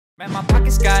Man, my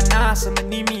pockets got knots, I'ma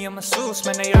need me a masseuse.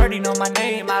 Man, they already know my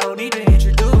name, I don't need to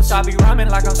introduce. I be rhyming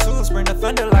like I'm Zeus, bring the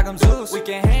thunder like I'm Zeus. We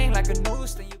can hang like a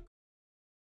noose, then you...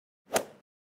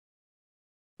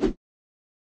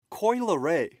 Coi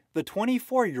Leray, the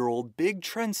 24-year-old big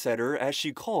trendsetter as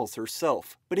she calls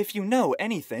herself. But if you know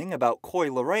anything about Coi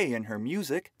Leray and her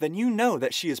music, then you know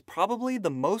that she is probably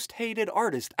the most hated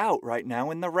artist out right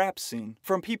now in the rap scene.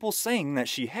 From people saying that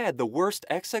she had the worst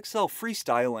XXL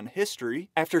freestyle in history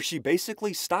after she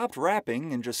basically stopped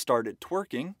rapping and just started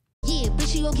twerking. Yeah,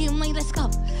 bitch, you gon' get money, let's go.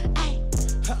 Ay.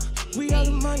 We are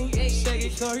the money,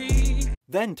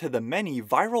 Then to the many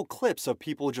viral clips of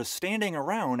people just standing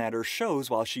around at her shows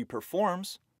while she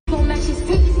performs.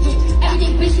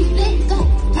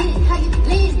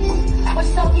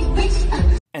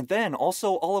 And then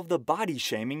also all of the body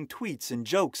shaming tweets and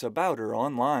jokes about her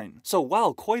online. So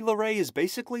while Coi Leray is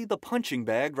basically the punching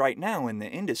bag right now in the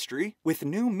industry, with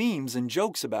new memes and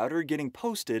jokes about her getting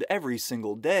posted every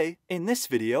single day, in this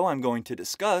video I'm going to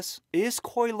discuss, is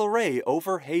Coi Leray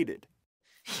overhated?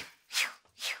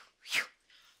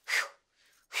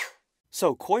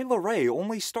 So Coi Leray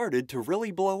only started to really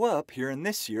blow up here in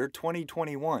this year,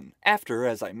 2021, after,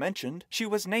 as I mentioned, she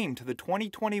was named to the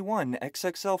 2021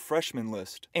 XXL freshman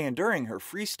list. And during her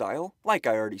freestyle, like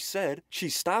I already said, she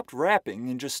stopped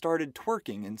rapping and just started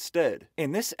twerking instead.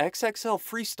 And this XXL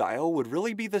freestyle would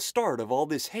really be the start of all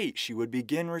this hate she would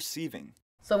begin receiving.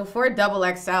 So before Double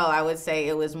XL, I would say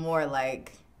it was more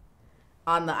like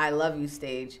on the I love you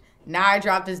stage. Now I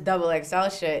dropped this Double XL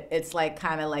shit, it's like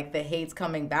kind of like the hate's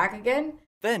coming back again.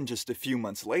 Then just a few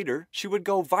months later, she would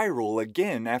go viral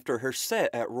again after her set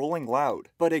at Rolling Loud.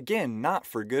 But again, not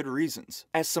for good reasons,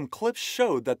 as some clips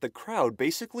showed that the crowd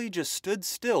basically just stood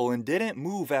still and didn't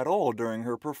move at all during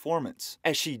her performance,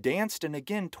 as she danced and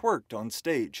again twerked on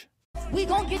stage. We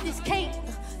gon' get this cake.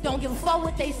 Don't give a fuck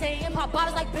what they say. Pop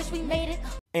bottles like bitch, we made it.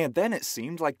 And then it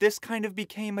seemed like this kind of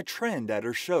became a trend at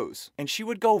her shows, and she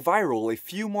would go viral a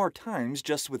few more times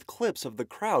just with clips of the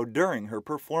crowd during her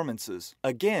performances,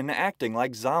 again acting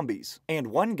like zombies. And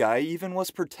one guy even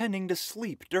was pretending to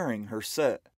sleep during her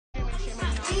set.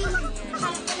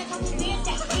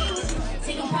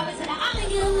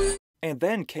 And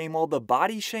then came all the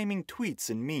body-shaming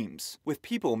tweets and memes, with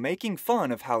people making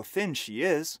fun of how thin she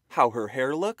is, how her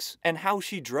hair looks, and how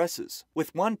she dresses,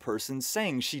 with one person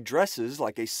saying she dresses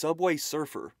like a Subway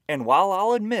surfer. And while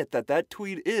I'll admit that that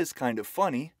tweet is kind of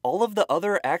funny, all of the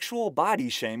other actual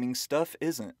body-shaming stuff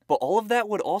isn't. But all of that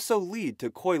would also lead to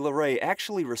Coi Leray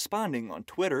actually responding on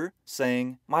Twitter,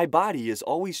 saying, "My body is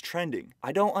always trending.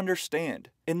 I don't understand.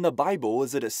 In the Bible,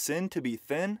 is it a sin to be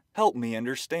thin? Help me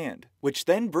understand." Which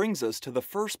then brings us to the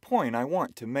first point I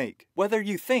want to make. Whether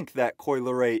you think that Coi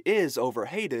Leray is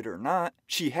overhated or not,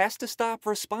 she has to stop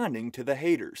responding to the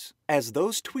haters, as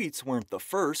those tweets weren't the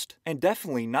first, and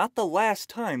definitely not the last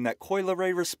time that Coi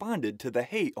Leray responded to the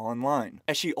hate online,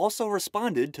 as she also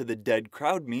responded to the dead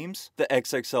crowd memes, the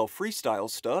XXL freestyle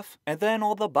stuff, and then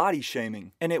all the body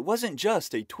shaming. And it wasn't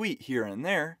just a tweet here and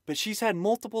there, but she's had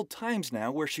multiple times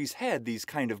now where she's had these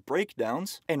kind of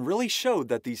breakdowns and really showed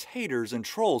that these haters and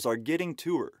trolls are getting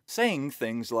to her, saying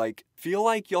things like, "Feel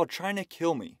like y'all trying to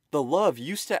kill me. The love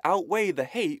used to outweigh the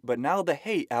hate, but now the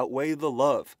hate outweigh the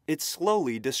love. It's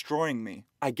slowly destroying me.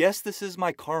 I guess this is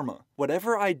my karma.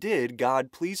 Whatever I did,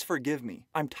 God, please forgive me.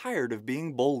 I'm tired of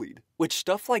being bullied." Which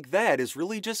stuff like that is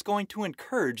really just going to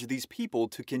encourage these people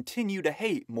to continue to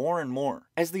hate more and more,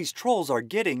 as these trolls are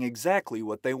getting exactly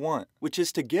what they want, which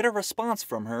is to get a response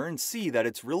from her and see that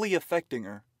it's really affecting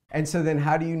her. And so then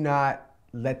how do you not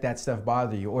let that stuff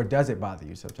bother you, or does it bother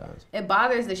you sometimes? It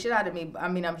bothers the shit out of me. I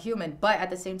mean, I'm human, but at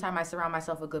the same time, I surround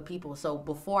myself with good people. So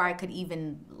before I could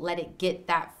even let it get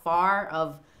that far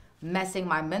of messing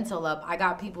my mental up, I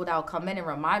got people that will come in and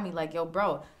remind me like, "Yo,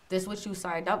 bro, this is what you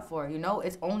signed up for. You know,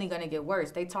 it's only gonna get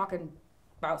worse. They talking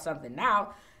about something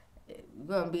now.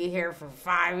 We're gonna be here for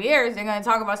 5 years. They're gonna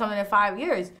talk about something in 5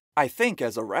 years." I think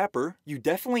as a rapper, you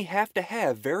definitely have to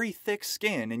have very thick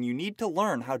skin, and you need to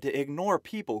learn how to ignore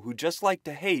people who just like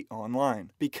to hate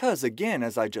online. Because again,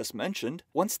 as I just mentioned,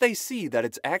 once they see that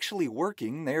it's actually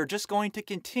working, they are just going to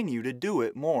continue to do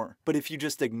it more. But if you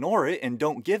just ignore it and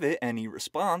don't give it any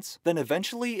response, then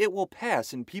eventually it will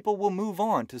pass and people will move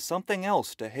on to something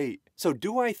else to hate. So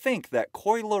do I think that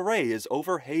Coi Leray is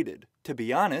overhated? To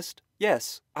be honest,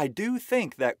 yes, I do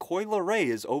think that Coi Leray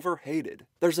is overhated.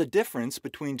 There's a difference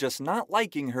between just not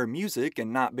liking her music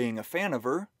and not being a fan of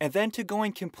her, and then to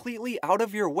going completely out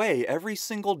of your way every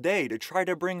single day to try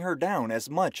to bring her down as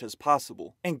much as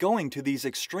possible, and going to these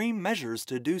extreme measures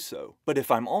to do so. But if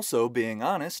I'm also being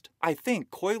honest, I think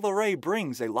Coi Leray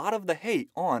brings a lot of the hate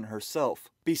on herself.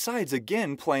 Besides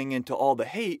again playing into all the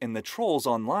hate and the trolls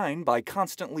online by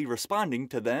constantly responding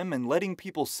to them and letting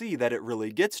people see that it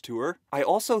really gets to her, I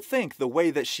also think the way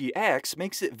that she acts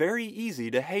makes it very easy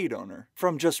to hate on her.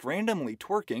 From just randomly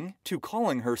twerking, to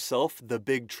calling herself the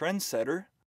big trendsetter.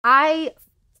 I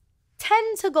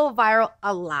tend to go viral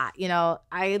a lot. You know,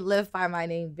 I live by my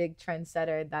name, Big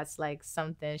Trendsetter. That's like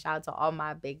something. Shout out to all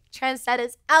my big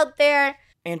trendsetters out there.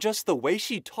 And just the way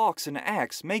she talks and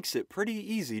acts makes it pretty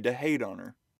easy to hate on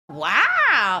her.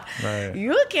 Wow, right.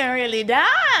 You can really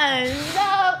dance.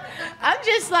 So I'm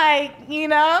just like, you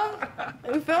know,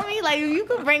 you feel me? Like, you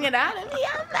can bring it out of me,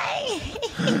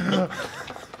 I'm like,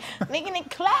 making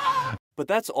it clap. But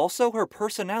that's also her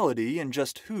personality and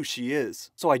just who she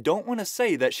is. So I don't want to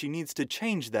say that she needs to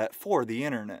change that for the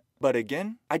internet. But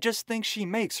again, I just think she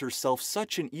makes herself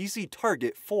such an easy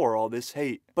target for all this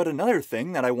hate. But another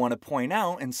thing that I want to point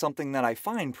out, and something that I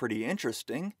find pretty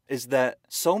interesting, is that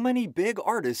so many big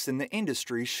artists in the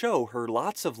industry show her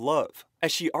lots of love,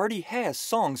 as she already has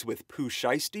songs with Pooh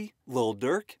Shiesty, Lil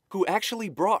Durk, who actually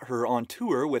brought her on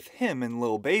tour with him and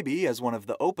Lil Baby as one of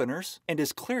the openers, and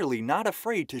is clearly not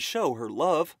afraid to show her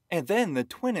love. And then the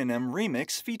Twin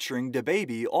remix featuring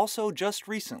DaBaby also just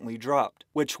recently dropped,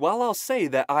 which while I'll say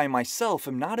that I myself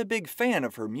am not a big fan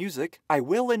of her music, I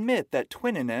will admit that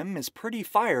Twin is pretty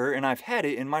fire and I've had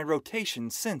it in my rotation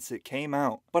since it came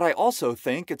out. But I also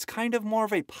think it's kind of more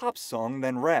of a pop song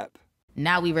than rap.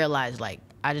 Now we realize, like,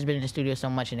 I just been in the studio so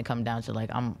much and it come down to, like,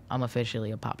 I'm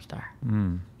officially a pop star.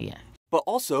 Yeah. But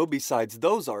also, besides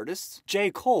those artists,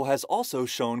 J. Cole has also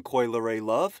shown Coi Leray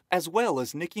love, as well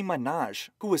as Nicki Minaj,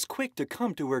 who was quick to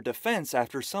come to her defense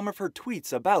after some of her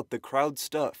tweets about the crowd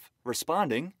stuff,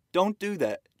 responding, "Don't do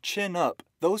that. Chin up.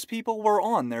 Those people were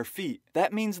on their feet.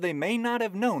 That means they may not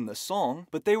have known the song,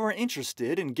 but they were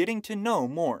interested in getting to know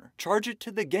more. Charge it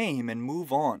to the game and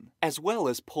move on." As well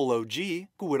as Polo G,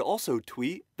 who would also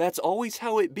tweet, "That's always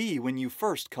how it be when you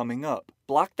first coming up.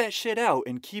 Block that shit out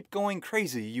and keep going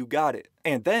crazy, you got it."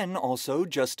 And then also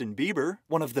Justin Bieber,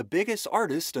 one of the biggest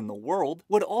artists in the world,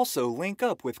 would also link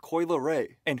up with Coi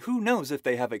Leray. And who knows if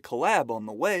they have a collab on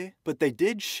the way, but they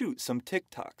did shoot some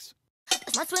TikToks.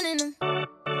 My twin in them.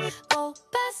 Oh,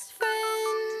 best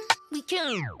friend. We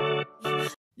can.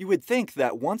 You would think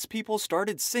that once people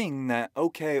started seeing that,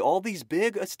 okay, all these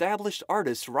big established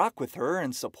artists rock with her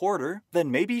and support her,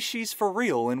 then maybe she's for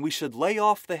real and we should lay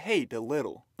off the hate a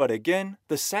little. But again,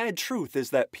 the sad truth is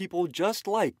that people just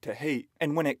like to hate.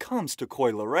 And when it comes to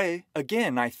Coi Leray,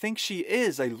 again, I think she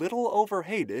is a little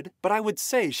overhated, but I would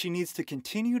say she needs to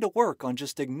continue to work on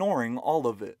just ignoring all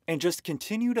of it, and just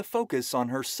continue to focus on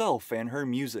herself and her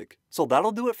music. So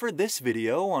that'll do it for this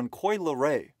video on Coi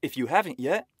Leray. If you haven't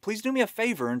yet, please do me a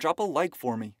favor and drop a like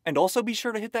for me. And also be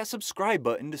sure to hit that subscribe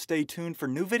button to stay tuned for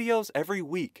new videos every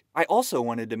week. I also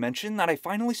wanted to mention that I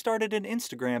finally started an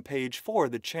Instagram page for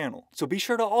the channel, so be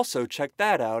sure to also check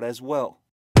that out as well.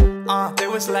 They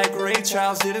was like Ray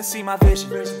Charles, didn't see my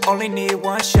vision. Only need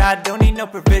one shot, don't need no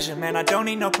provision. Man, I don't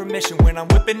need no permission when I'm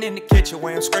whipping in the kitchen.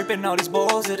 When I'm scraping all these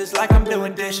bowls, it is like I'm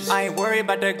doing dishes. I ain't worried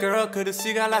about that girl, could've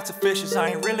see got lots of fishes. I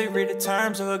ain't really read the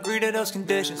terms or agree to those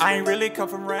conditions. I ain't really come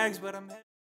from rags, but I'm